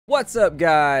What's up,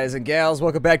 guys and gals?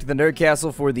 Welcome back to the Nerd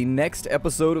Castle for the next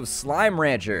episode of Slime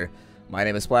Rancher. My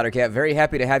name is Splattercat. Very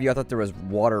happy to have you. I thought there was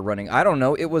water running. I don't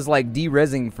know. It was like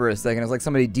de-rezzing for a second. It was like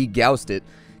somebody degaussed it.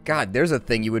 God, there's a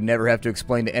thing you would never have to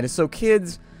explain to. And so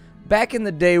kids, back in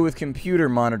the day with computer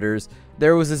monitors,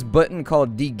 there was this button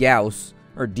called Degauss,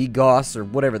 or Degauss, or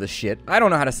whatever the shit. I don't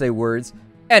know how to say words.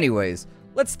 Anyways,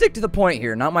 let's stick to the point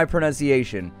here, not my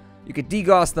pronunciation. You could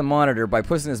degauss the monitor by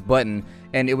pushing this button,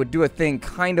 and it would do a thing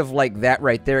kind of like that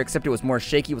right there, except it was more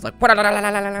shaky. It was like,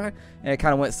 and it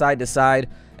kind of went side to side.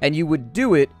 And you would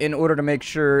do it in order to make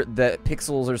sure that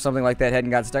pixels or something like that hadn't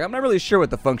got stuck. I'm not really sure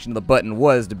what the function of the button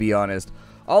was, to be honest.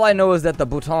 All I know is that the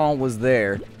bouton was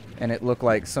there, and it looked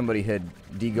like somebody had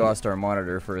degaussed our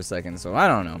monitor for a second, so I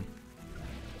don't know.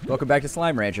 Welcome back to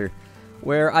Slime Rancher,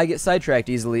 where I get sidetracked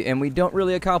easily, and we don't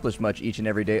really accomplish much each and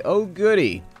every day. Oh,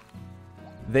 goody!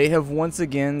 They have once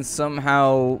again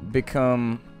somehow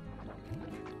become...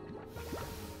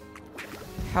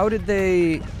 How did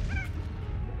they...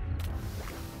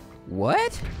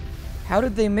 What? How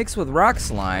did they mix with rock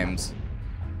slimes?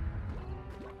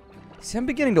 See, I'm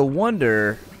beginning to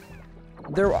wonder...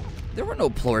 There were no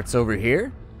plorts over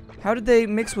here. How did they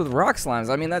mix with rock slimes?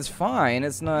 I mean, that's fine.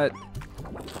 It's not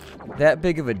that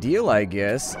big of a deal, I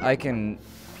guess. I can...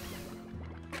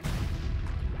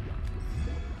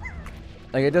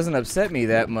 Like, it doesn't upset me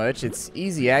that much. It's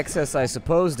easy access, I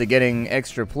suppose, to getting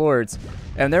extra plorts.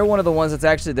 And they're one of the ones that's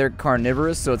actually, they're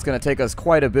carnivorous, so it's going to take us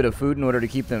quite a bit of food in order to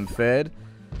keep them fed.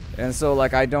 And so,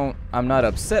 like, I'm not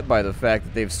upset by the fact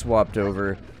that they've swapped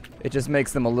over. It just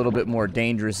makes them a little bit more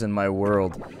dangerous in my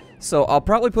world. So I'll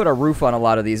probably put a roof on a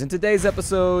lot of these. In today's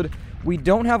episode, we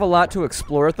don't have a lot to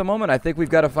explore at the moment. I think we've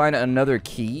got to find another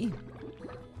key.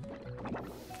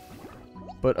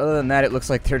 But other than that, it looks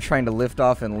like they're trying to lift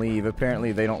off and leave.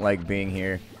 Apparently, they don't like being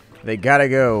here. They gotta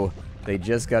go. They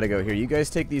just gotta go. Here, you guys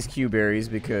take these Q berries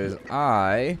because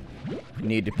I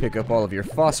need to pick up all of your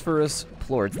phosphorus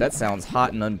plorts. That sounds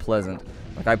hot and unpleasant.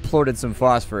 Like I plorted some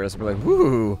phosphorus. We're like,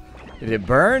 whoo! Did it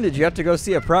burn? Did you have to go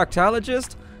see a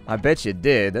proctologist? I bet you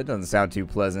did. That doesn't sound too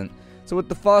pleasant. So with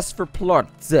the phosphor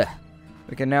plorts,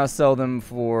 we can now sell them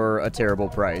for a terrible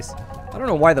price. I don't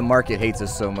know why the market hates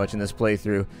us so much in this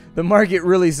playthrough. The market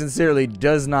really sincerely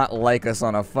does not like us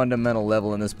on a fundamental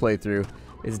level in this playthrough.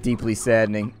 It's deeply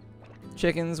saddening.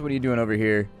 Chickens, what are you doing over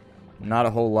here? Not a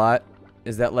whole lot.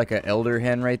 Is that like an elder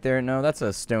hen right there? No, that's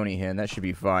a stony hen. That should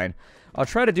be fine. I'll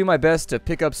try to do my best to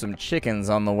pick up some chickens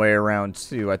on the way around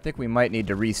too. I think we might need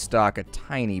to restock a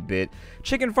tiny bit.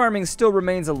 Chicken farming still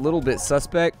remains a little bit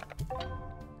suspect.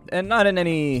 And not in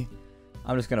any...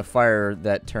 I'm just gonna fire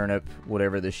that turnip,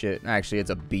 whatever the shit. Actually,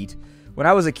 it's a beet. When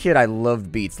I was a kid, I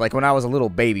loved beets. Like when I was a little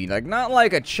baby. Like, not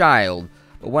like a child.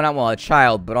 But when I'm a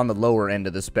child, but on the lower end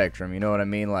of the spectrum. You know what I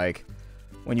mean? Like,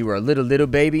 when you were a little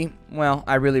baby. Well,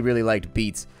 I really liked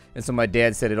beets. And so my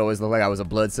dad said it always looked like I was a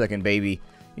blood-sucking baby.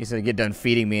 He said he'd get done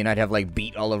feeding me and I'd have like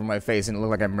beet all over my face. And it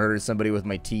looked like I murdered somebody with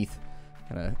my teeth.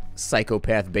 Kind of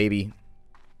psychopath baby.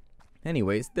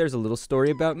 Anyways, there's a little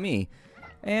story about me.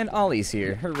 And Ollie's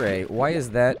here. Hooray. Why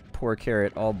is that poor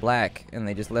carrot all black and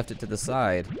they just left it to the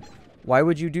side? Why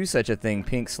would you do such a thing,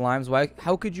 pink slimes? Why?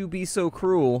 How could you be so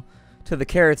cruel to the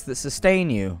carrots that sustain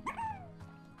you?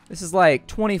 This is like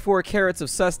 24 carrots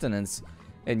of sustenance,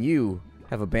 and you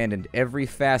have abandoned every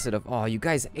facet of... Oh, you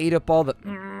guys ate up all the...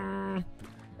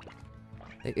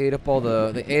 They ate up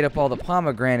all the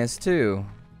pomegranates too.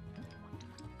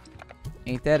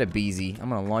 Ain't that a beezy? I'm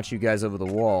gonna launch you guys over the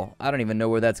wall. I don't even know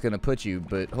where that's gonna put you,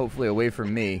 but hopefully away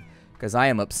from me, because I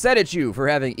am upset at you for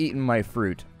having eaten my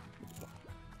fruit.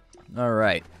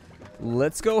 Alright.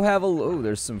 Let's go have a... Oh,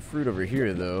 there's some fruit over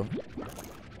here, though.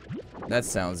 That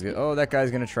sounds good. Oh, that guy's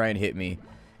gonna try and hit me.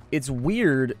 It's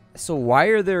weird. So why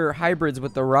are there hybrids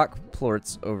with the rock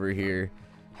plorts over here?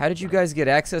 How did you guys get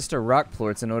access to rock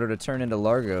plorts in order to turn into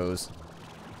largos?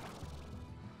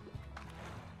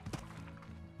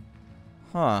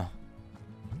 Huh.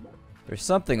 There's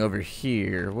something over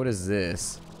here. What is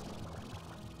this?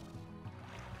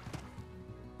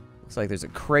 Looks like there's a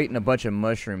crate and a bunch of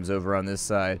mushrooms over on this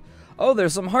side. Oh,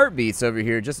 there's some heartbeats over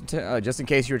here, just in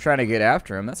case you were trying to get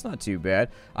after them. That's not too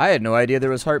bad. I had no idea there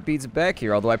was heartbeats back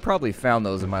here, although I probably found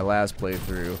those in my last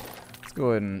playthrough. Let's go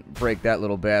ahead and break that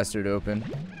little bastard open.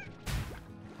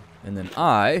 And then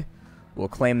I will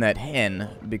claim that hen,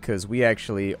 because we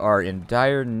actually are in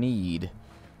dire need.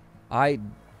 I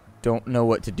don't know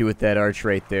what to do with that arch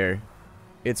right there.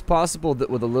 It's possible that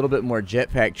with a little bit more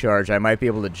jetpack charge, I might be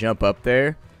able to jump up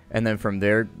there, and then from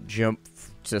there, jump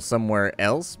to somewhere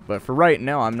else. But for right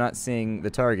now, I'm not seeing the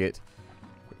target.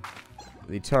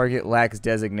 The target lacks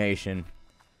designation.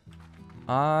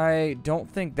 I don't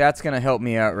think that's going to help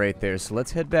me out right there. So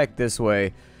let's head back this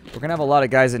way. We're going to have a lot of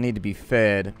guys that need to be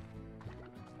fed.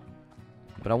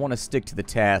 But I want to stick to the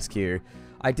task here.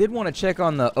 I did want to check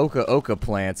on the Oka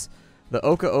plants. The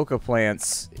Oka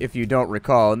plants, if you don't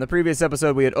recall, in the previous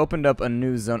episode we had opened up a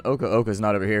new zone. Oka's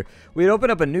not over here. We had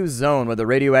opened up a new zone where the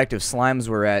radioactive slimes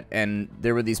were at, and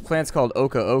there were these plants called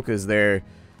Okas there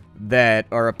that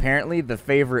are apparently the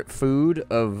favorite food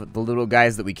of the little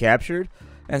guys that we captured.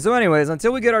 And so anyways,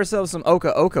 until we get ourselves some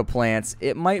Oka plants,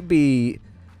 it might be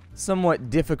somewhat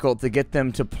difficult to get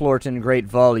them to plort in great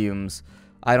volumes.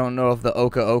 I don't know if the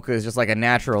Oka is just like a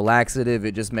natural laxative,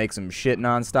 it just makes them shit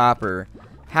nonstop, or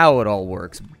how it all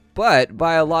works. But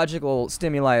biological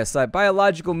stimuli aside,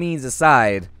 biological means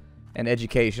aside, and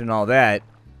education and all that,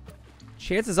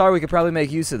 chances are we could probably make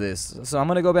use of this. So I'm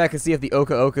going to go back and see if the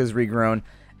Oka is regrown.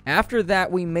 After that,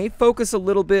 we may focus a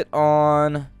little bit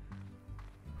on...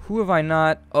 Who have I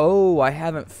not? Oh, I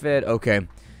haven't fed. Okay.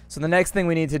 So the next thing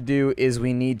we need to do is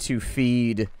we need to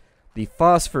feed the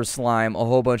phosphor slime a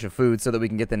whole bunch of food so that we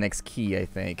can get the next key, I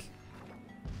think.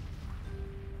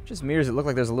 Just mirrors it look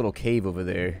like there's a little cave over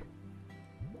there.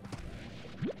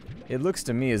 It looks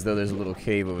to me as though there's a little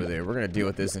cave over there. We're going to deal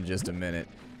with this in just a minute.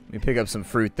 Let me pick up some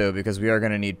fruit, though, because we are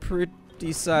going to need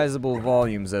pretty sizable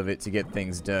volumes of it to get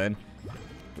things done.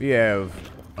 We have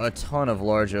a ton of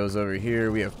largos over here.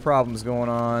 We have problems going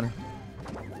on.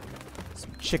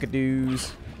 Some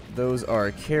chickadoos. Those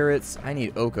are carrots. I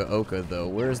need Oka, though.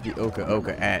 Where's the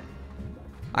Oka at?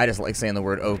 I just like saying the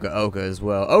word Oka as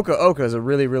well. Oka is a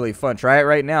really, really fun. Try it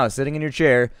right now. Sitting in your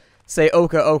chair, say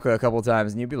Oka a couple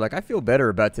times, and you'll be like, I feel better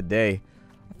about today.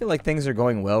 I feel like things are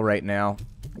going well right now.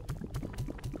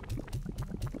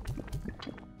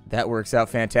 That works out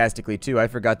fantastically, too. I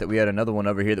forgot that we had another one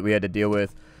over here that we had to deal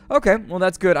with. Okay, well,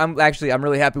 that's good. I'm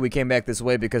really happy we came back this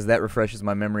way because that refreshes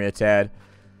my memory a tad.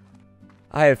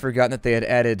 I had forgotten that they had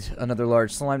added another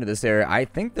large slime to this area. I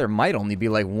think there might only be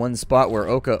like one spot where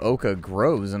Oka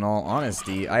grows, in all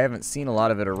honesty. I haven't seen a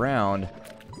lot of it around.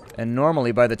 And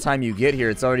normally, by the time you get here,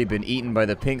 it's already been eaten by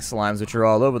the pink slimes, which are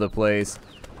all over the place.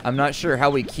 I'm not sure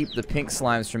how we keep the pink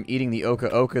slimes from eating the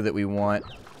Oka that we want.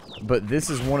 But this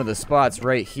is one of the spots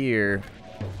right here.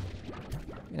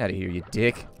 Get out of here, you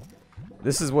dick.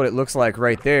 This is what it looks like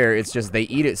right there. It's just they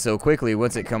eat it so quickly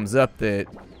once it comes up that...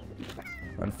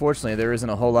 Unfortunately, there isn't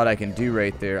a whole lot I can do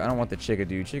right there. I don't want the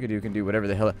chickadoo. Chickadoo can do whatever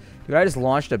the hell... Dude, I just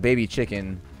launched a baby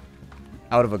chicken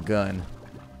out of a gun.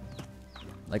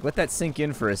 Like, let that sink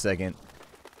in for a second.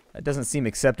 That doesn't seem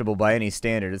acceptable by any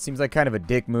standard. It seems like kind of a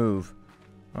dick move.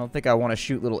 I don't think I want to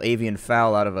shoot little avian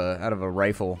fowl out of a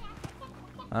rifle.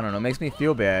 I don't know. It makes me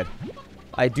feel bad.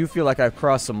 I do feel like I've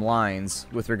crossed some lines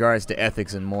with regards to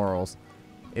ethics and morals.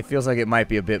 It feels like it might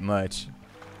be a bit much.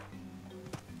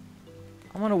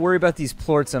 I'm going to worry about these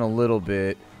plorts in a little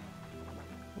bit.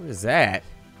 What is that?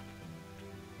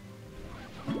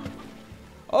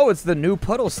 Oh, it's the new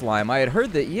puddle slime. I had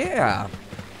heard that, yeah.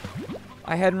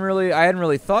 I hadn't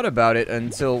really thought about it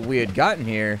until we had gotten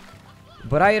here.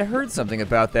 But I had heard something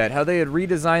about that, how they had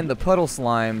redesigned the puddle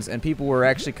slimes and people were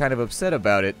actually kind of upset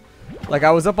about it. Like,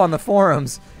 I was up on the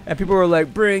forums and people were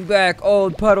like, bring back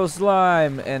old puddle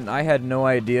slime, and I had no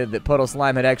idea that puddle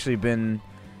slime had actually been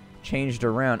changed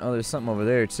around. Oh, there's something over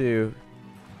there too.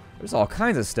 There's all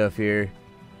kinds of stuff here.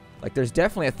 Like, there's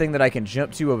definitely a thing that I can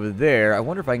jump to over there. I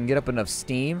wonder if I can get up enough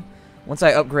steam. Once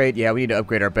I upgrade, yeah, we need to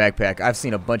upgrade our backpack. I've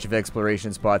seen a bunch of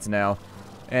exploration spots now,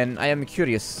 and I am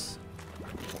curious.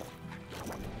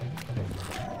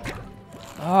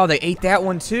 Oh, they ate that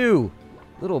one too.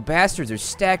 Little bastards are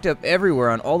stacked up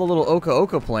everywhere on all the little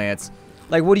Oka plants.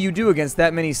 Like, what do you do against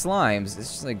that many slimes?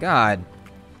 It's just like, God.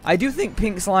 I do think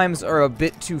pink slimes are a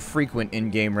bit too frequent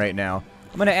in-game right now.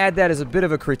 I'm going to add that as a bit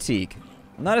of a critique.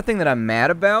 Not a thing that I'm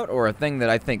mad about, or a thing that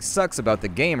I think sucks about the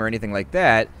game, or anything like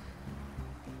that.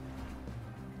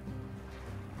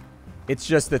 It's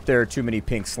just that there are too many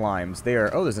pink slimes. They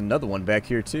are... Oh, there's another one back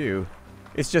here, too.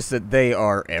 It's just that they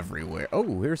are everywhere.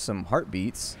 Oh, here's some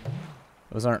heartbeats.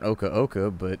 Those aren't Oka,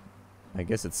 but I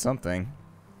guess it's something.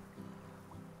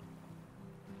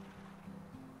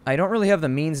 I don't really have the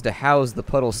means to house the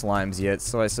puddle slimes yet,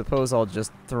 so I suppose I'll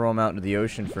just throw them out into the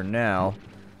ocean for now.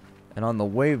 And on the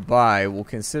way by, we'll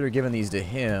consider giving these to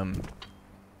him.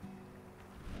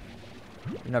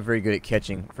 You're not very good at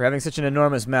catching. For having such an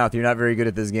enormous mouth, you're not very good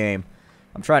at this game.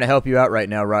 I'm trying to help you out right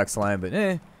now, Rock Slime, but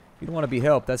if you don't want to be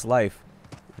helped, that's life.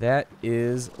 That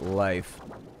is life.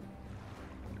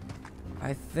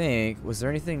 I think... Was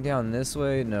there anything down this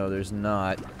way? No, there's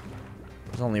not.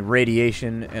 There's only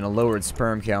radiation and a lowered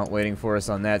sperm count waiting for us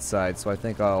on that side, so I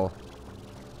think I'll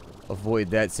avoid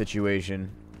that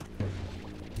situation.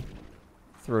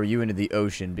 throw you into the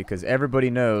ocean because everybody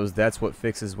knows that's what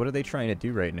fixes. What are they trying to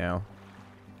do right now?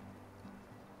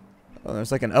 Oh,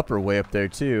 there's like an upper way up there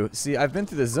too. See, I've been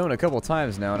through this zone a couple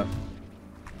times now, and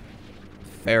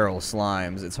feral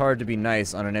slimes. It's hard to be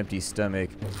nice on an empty stomach.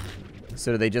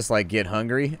 So do they just like get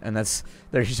hungry, and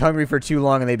they're just hungry for too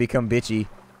long and they become bitchy.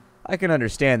 I can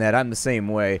understand that. I'm the same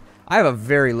way. I have a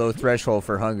very low threshold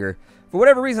for hunger. For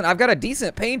whatever reason, I've got a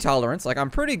decent pain tolerance. Like, I'm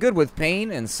pretty good with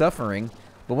pain and suffering.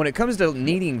 But when it comes to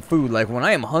needing food, like when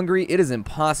I am hungry, it is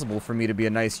impossible for me to be a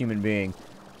nice human being.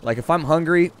 Like, if I'm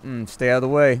hungry, stay out of the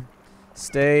way.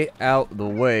 Stay out the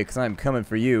way, because I'm coming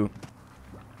for you.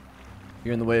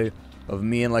 You're in the way of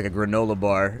me and like a granola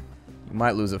bar. You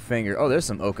might lose a finger. Oh, there's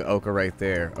some Oka Oka right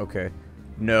there. Okay.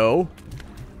 No.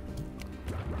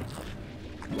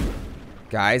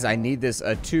 Guys, I need this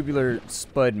tubular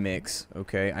spud mix.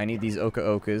 Okay, I need these Oka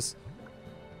Okas.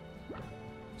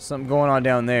 Something going on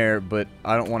down there, but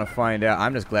I don't want to find out.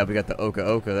 I'm just glad we got the Oka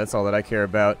Oka. That's all that I care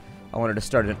about. I wanted to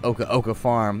start an Oka Oka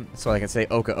farm so I can say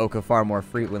Oka Oka farm more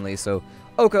frequently. So,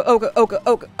 Oka Oka Oka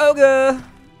Oka Oka!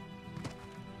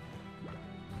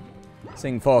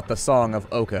 Sing forth the song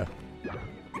of Oka.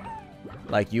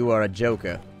 Like you are a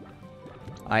joker.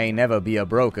 I ain't never be a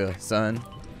broker, son.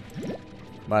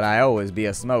 But I always be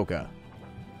a smoker.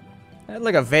 I had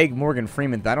like a vague Morgan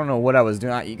Freeman. I don't know what I was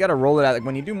doing. You gotta roll it out. Like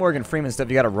when you do Morgan Freeman stuff,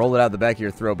 you gotta roll it out the back of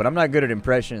your throat. But I'm not good at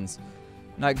impressions.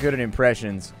 Not good at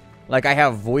impressions. Like I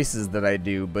have voices that I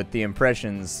do, but the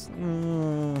impressions,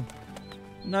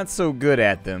 not so good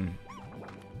at them.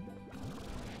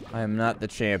 I am not the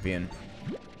champion.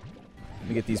 Let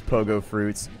me get these pogo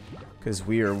fruits, because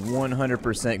we are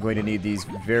 100% going to need these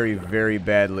very, very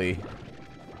badly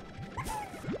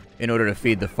in order to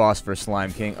feed the Phosphor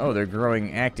Slime King. Oh, they're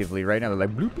growing actively right now. They're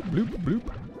like bloop, bloop, bloop.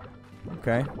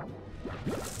 Okay.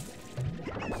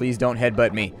 Please don't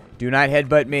headbutt me. Do not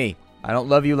headbutt me. I don't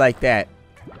love you like that.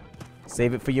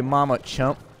 Save it for your mama,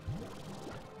 chump.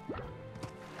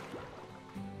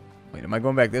 Wait, am I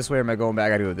going back this way or am I going back? I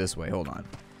gotta go this way. Hold on.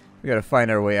 We gotta find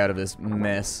our way out of this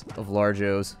mess of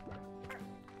largos.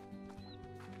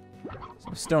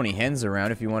 Some stony hens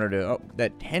around if you wanted to. Oh,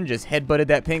 that hen just headbutted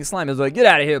that pink slime. It was like, get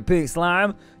out of here, pink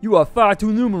slime. You are far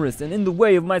too numerous and in the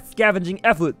way of my scavenging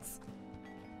efforts.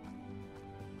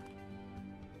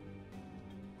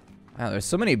 Wow, there's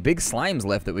so many big slimes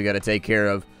left that we gotta take care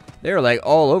of. They're like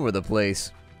all over the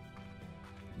place.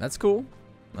 That's cool.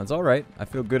 That's alright. I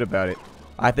feel good about it.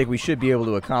 I think we should be able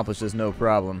to accomplish this no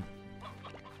problem.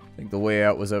 I think the way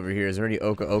out was over here. Is there any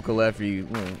Oka Oka left? Or you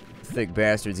little thick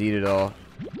bastards eat it all?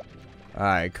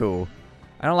 Alright, cool.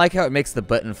 I don't like how it makes the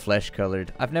button flesh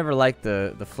colored. I've never liked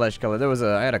the flesh color.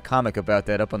 I had a comic about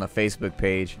that up on the Facebook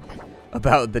page.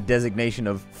 About the designation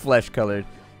of flesh colored.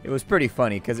 It was pretty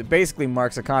funny because it basically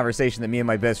marks a conversation that me and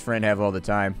my best friend have all the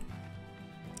time.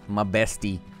 My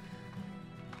bestie.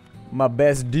 My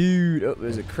best dude. Oh,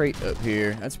 there's a crate up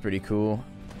here. That's pretty cool.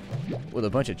 With a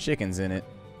bunch of chickens in it.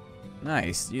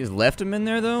 Nice. You just left them in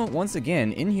there, though? Once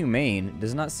again, inhumane.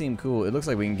 Does not seem cool. It looks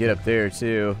like we can get up there,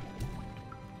 too.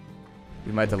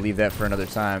 We might have to leave that for another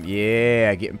time.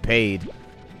 Yeah, getting paid.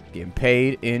 Getting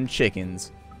paid in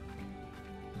chickens.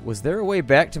 Was there a way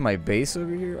back to my base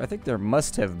over here? I think there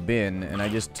must have been, and I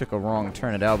just took a wrong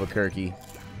turn at Albuquerque.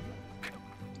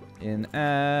 In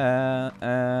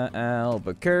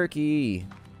Albuquerque.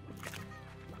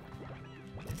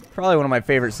 Probably one of my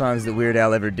favorite songs that Weird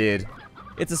Al ever did.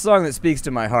 It's a song that speaks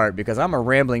to my heart because I'm a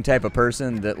rambling type of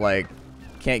person that like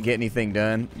can't get anything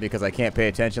done because I can't pay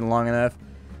attention long enough.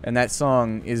 And that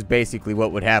song is basically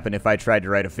what would happen if I tried to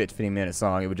write a 15-minute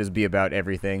song. It would just be about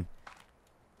everything.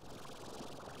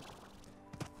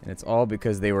 And it's all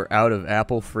because they were out of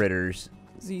apple fritters.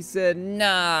 He said,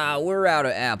 nah, we're out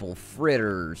of apple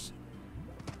fritters.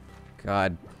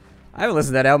 God. I haven't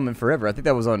listened to that album in forever. I think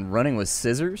that was on Running with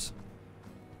Scissors.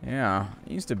 Yeah.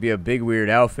 I used to be a big Weird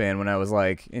Al fan when I was,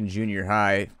 like, in junior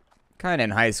high. Kind of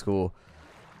in high school.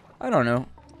 I don't know.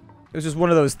 It was just one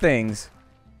of those things.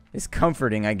 It's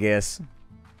comforting, I guess.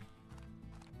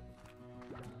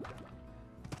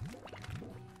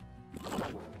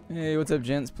 Hey, what's up,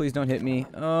 gents? Please don't hit me.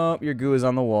 Oh, your goo is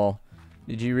on the wall.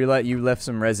 Did you realize you left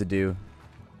some residue?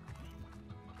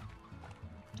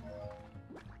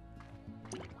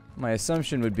 My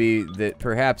assumption would be that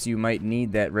perhaps you might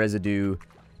need that residue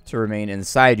to remain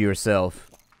inside yourself.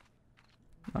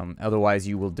 Otherwise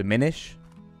you will diminish.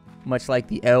 Much like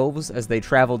the elves as they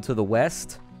traveled to the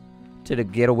west. To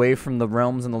get away from the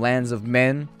realms and the lands of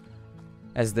men.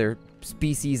 As their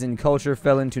species and culture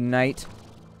fell into night.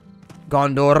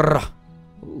 Gondor.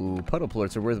 Ooh, puddle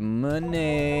plorts are worth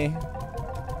money.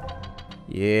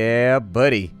 Yeah,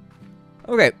 buddy.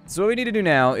 Okay, so what we need to do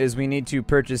now is we need to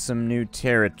purchase some new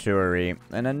territory.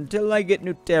 And until I get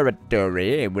new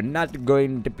territory, we're not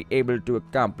going to be able to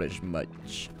accomplish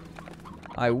much.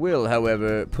 I will,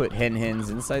 however, put hens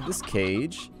inside this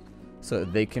cage so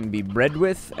that they can be bred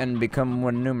with and become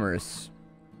more numerous.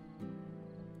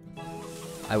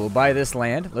 I will buy this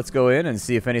land. Let's go in and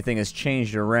see if anything has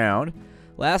changed around.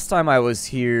 Last time I was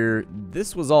here,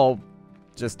 this was all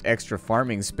just extra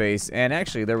farming space, and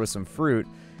actually there was some fruit.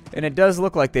 And it does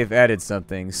look like they've added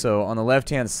something. So on the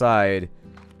left-hand side...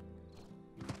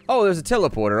 Oh, there's a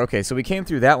teleporter. Okay, so we came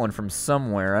through that one from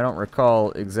somewhere. I don't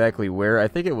recall exactly where. I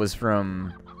think it was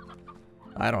from...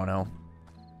 I don't know.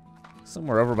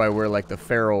 Somewhere over by where, like, the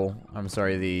feral... I'm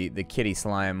sorry, the kitty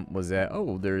slime was at.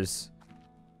 Oh, there's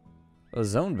a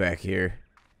zone back here.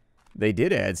 They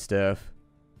did add stuff.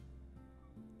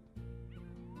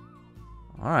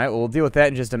 Alright, well, we'll deal with that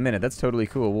in just a minute. That's totally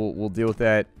cool. We'll deal with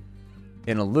that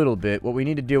in a little bit. What we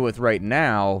need to deal with right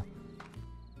now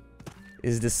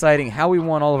is deciding how we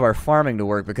want all of our farming to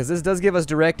work, because this does give us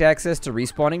direct access to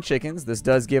respawning chickens. This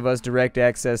does give us direct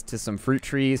access to some fruit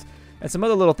trees and some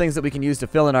other little things that we can use to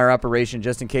fill in our operation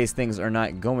just in case things are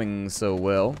not going so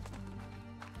well.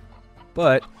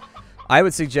 But I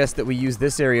would suggest that we use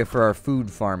this area for our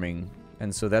food farming,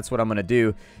 and so that's what I'm going to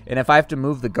do. And if I have to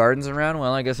move the gardens around,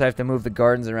 well, I guess I have to move the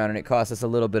gardens around, and it costs us a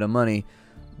little bit of money.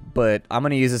 But I'm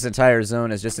going to use this entire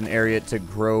zone as just an area to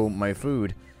grow my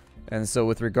food. And so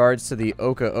with regards to the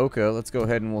oka, let's go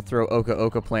ahead and we'll throw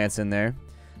oka plants in there.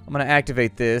 I'm going to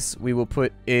activate this. We will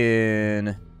put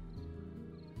in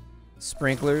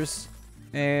sprinklers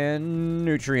and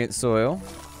nutrient soil.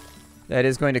 That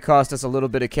is going to cost us a little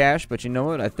bit of cash, but you know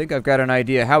what? I think I've got an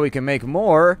idea how we can make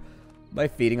more by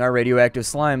feeding our radioactive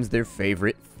slimes their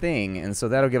favorite thing. And so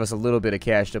that'll give us a little bit of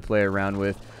cash to play around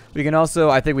with. We can also,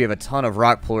 I think we have a ton of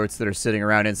rock plorts that are sitting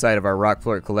around inside of our rock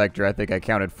plort collector. I think I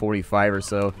counted 45 or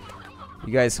so.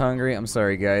 You guys hungry? I'm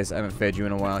sorry, guys. I haven't fed you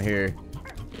in a while here.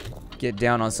 Get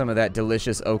down on some of that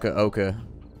delicious oka.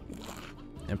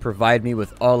 And provide me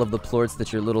with all of the plorts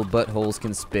that your little buttholes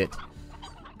can spit.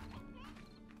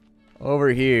 Over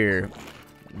here.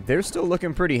 They're still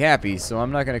looking pretty happy, so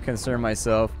I'm not going to concern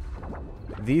myself.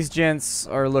 These gents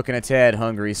are looking a tad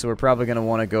hungry, so we're probably going to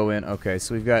want to go in. Okay,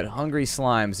 so we've got hungry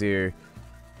slimes here.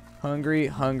 Hungry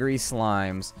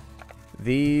slimes.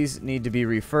 These need to be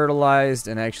refertilized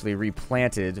and actually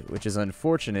replanted, which is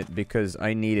unfortunate because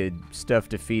I needed stuff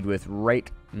to feed with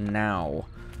right now.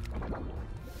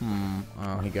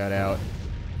 Oh, he got out.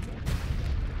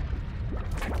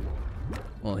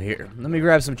 Well, here. Let me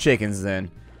grab some chickens then.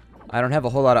 I don't have a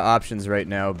whole lot of options right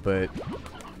now, but...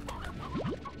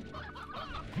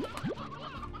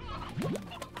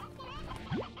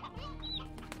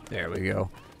 There we go.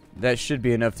 That should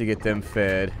be enough to get them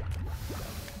fed.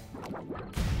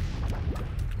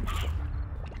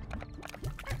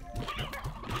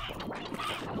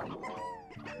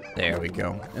 There we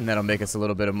go. And that'll make us a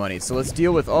little bit of money. So let's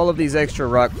deal with all of these extra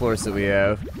rock plorts that we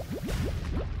have.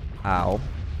 Ow.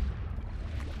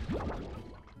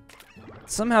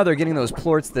 Somehow they're getting those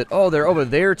plorts that... Oh, they're over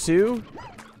there too?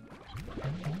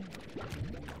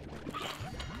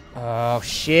 Oh,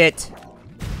 shit.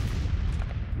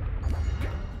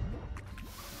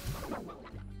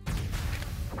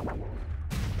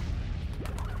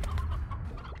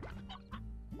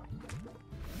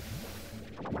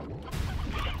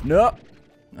 No.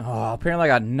 Oh, apparently I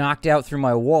got knocked out through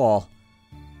my wall.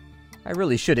 I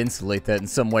really should insulate that in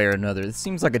some way or another. This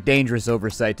seems like a dangerous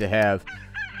oversight to have.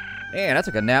 Man, I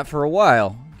took a nap for a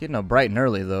while. Getting up bright and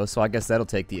early, though, so I guess that'll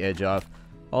take the edge off.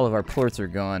 All of our plorts are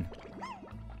gone.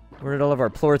 Where did all of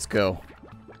our plorts go?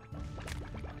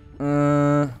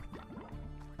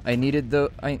 I needed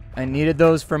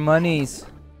those for monies.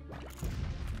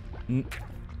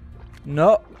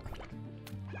 No.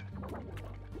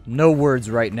 No words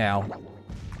right now.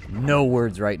 No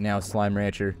words right now, Slime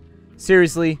Rancher.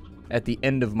 Seriously, at the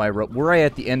end of my rope. Were I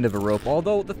at the end of a rope?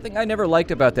 Although, the thing I never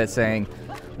liked about that saying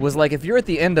was, like, if you're at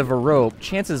the end of a rope,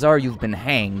 chances are you've been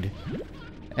hanged.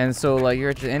 And so, like,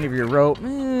 you're at the end of your rope.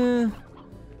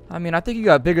 I mean, I think you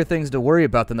got bigger things to worry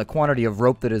about than the quantity of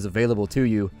rope that is available to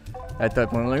you. At that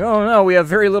point, like, oh no, we have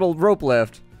very little rope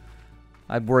left.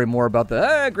 I'd worry more about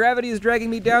the, gravity is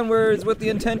dragging me downwards with the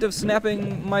intent of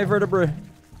snapping my vertebrae.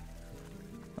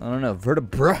 I don't know,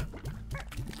 vertebra.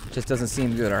 Just doesn't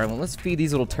seem good. Alright, well, let's feed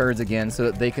these little turds again so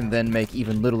that they can then make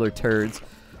even littler turds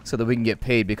so that we can get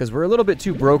paid, because we're a little bit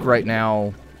too broke right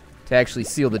now to actually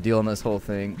seal the deal on this whole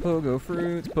thing. Pogo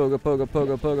fruits,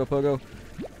 pogo.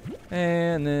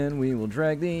 And then we will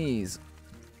drag these.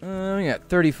 We got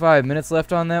 35 minutes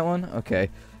left on that one.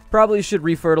 Okay. Probably should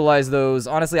refertilize those.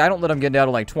 Honestly, I don't let them get down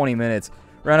to like 20 minutes.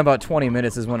 Around about 20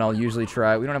 minutes is when I'll usually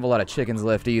try. We don't have a lot of chickens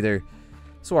left either.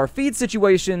 So our feed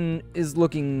situation is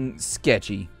looking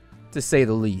sketchy, to say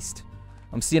the least.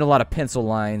 I'm seeing a lot of pencil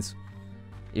lines,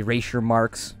 erasure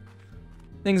marks,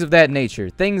 things of that nature.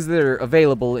 Things that are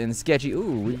available in sketchy.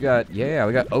 Ooh, we got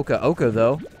Oka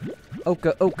though.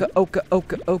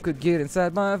 Oka, get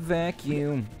inside my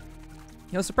vacuum.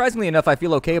 You know, surprisingly enough, I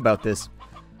feel okay about this.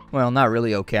 Well, not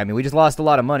really okay. I mean, we just lost a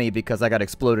lot of money because I got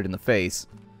exploded in the face.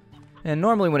 And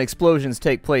normally when explosions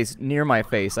take place near my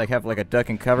face, I have like a duck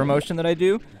and cover motion that I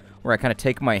do, where I kind of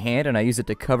take my hand and I use it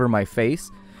to cover my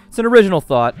face. It's an original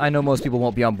thought. I know most people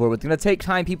won't be on board with it. It's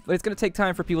going to take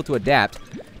time for people to adapt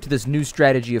to this new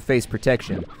strategy of face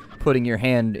protection, putting your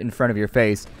hand in front of your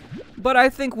face. But I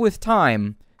think with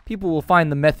time, people will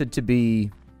find the method to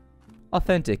be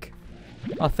authentic.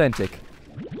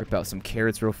 Rip out some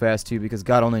carrots real fast too, because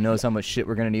God only knows how much shit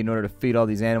we're going to need in order to feed all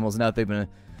these animals. Now that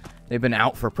they've been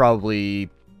out for probably...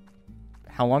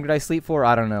 How long did I sleep for?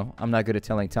 I don't know. I'm not good at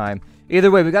telling time. Either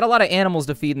way, we got a lot of animals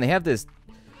to feed, and they have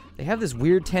this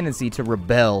weird tendency to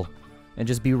rebel and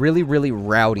just be really, really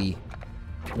rowdy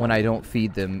when I don't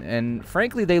feed them. And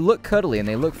frankly, they look cuddly and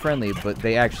they look friendly, but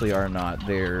they actually are not.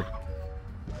 They're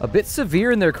a bit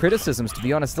severe in their criticisms, to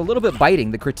be honest. A little bit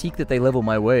biting. The critique that they level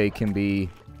my way can be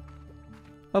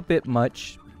a bit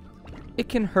much. It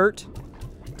can hurt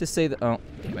to say the... Oh,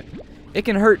 damn it. It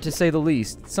can hurt, to say the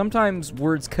least. Sometimes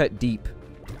words cut deep.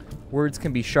 Words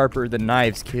can be sharper than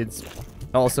knives, kids.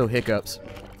 Also hiccups.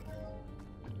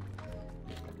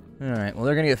 Alright, well,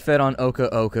 they're going to get fed on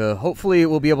Oka. Hopefully,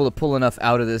 we'll be able to pull enough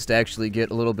out of this to actually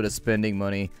get a little bit of spending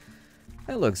money.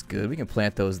 That looks good. We can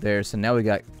plant those there. So now we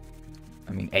got,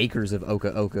 I mean, acres of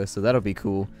Oka, so that'll be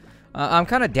cool. I'm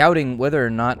kind of doubting whether or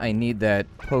not I need that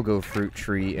pogo fruit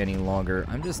tree any longer.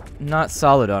 I'm just not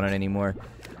solid on it anymore.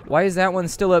 Why is that one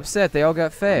still upset? They all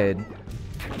got fed.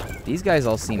 These guys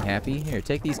all seem happy. Here,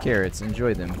 take these carrots.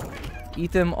 Enjoy them.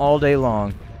 Eat them all day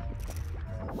long.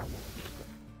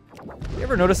 You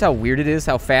ever notice how weird it is?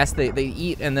 How fast they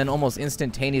eat, and then almost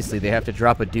instantaneously they have to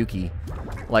drop a dookie.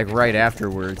 Like, right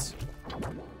afterwards.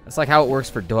 That's like how it works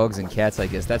for dogs and cats, I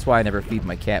guess. That's why I never feed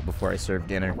my cat before I serve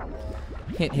dinner.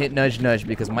 Hint, hint, nudge, nudge,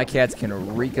 because my cats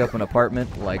can reek up an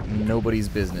apartment like nobody's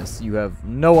business. You have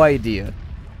no idea.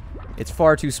 It's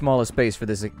far too small a space for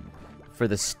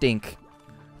the stink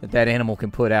that animal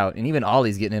can put out. And even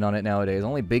Ollie's getting in on it nowadays.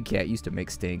 Only Big Cat used to make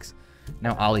stinks.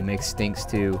 Now Ollie makes stinks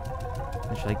too.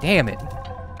 And she's like, damn it.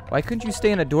 Why couldn't you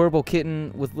stay an adorable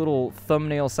kitten with little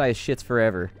thumbnail-sized shits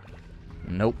forever?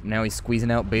 Nope, now he's squeezing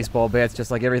out baseball bats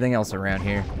just like everything else around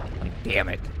here. Like, damn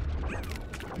it.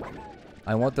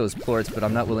 I want those plorts, but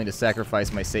I'm not willing to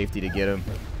sacrifice my safety to get them.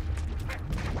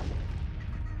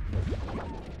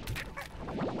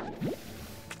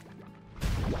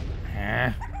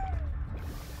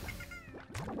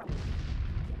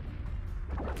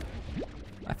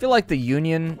 I feel like the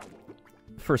union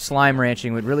for slime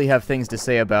ranching would really have things to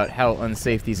say about how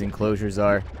unsafe these enclosures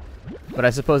are. But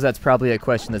I suppose that's probably a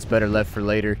question that's better left for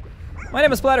later. My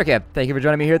name is Splattercap. Thank you for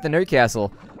joining me here at the Nerd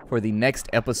Castle for the next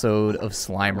episode of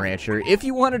Slime Rancher. If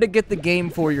you wanted to get the game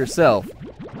for yourself,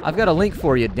 I've got a link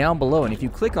for you down below, and if you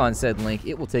click on said link,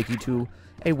 it will take you to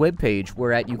a web page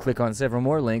whereat you click on several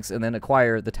more links and then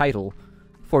acquire the title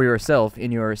for yourself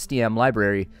in your Steam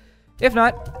library. If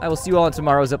not, I will see you all in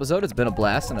tomorrow's episode. It's been a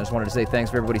blast, and I just wanted to say thanks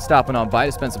for everybody stopping on by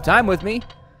to spend some time with me.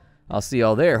 I'll see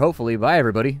y'all there, hopefully. Bye,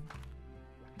 everybody.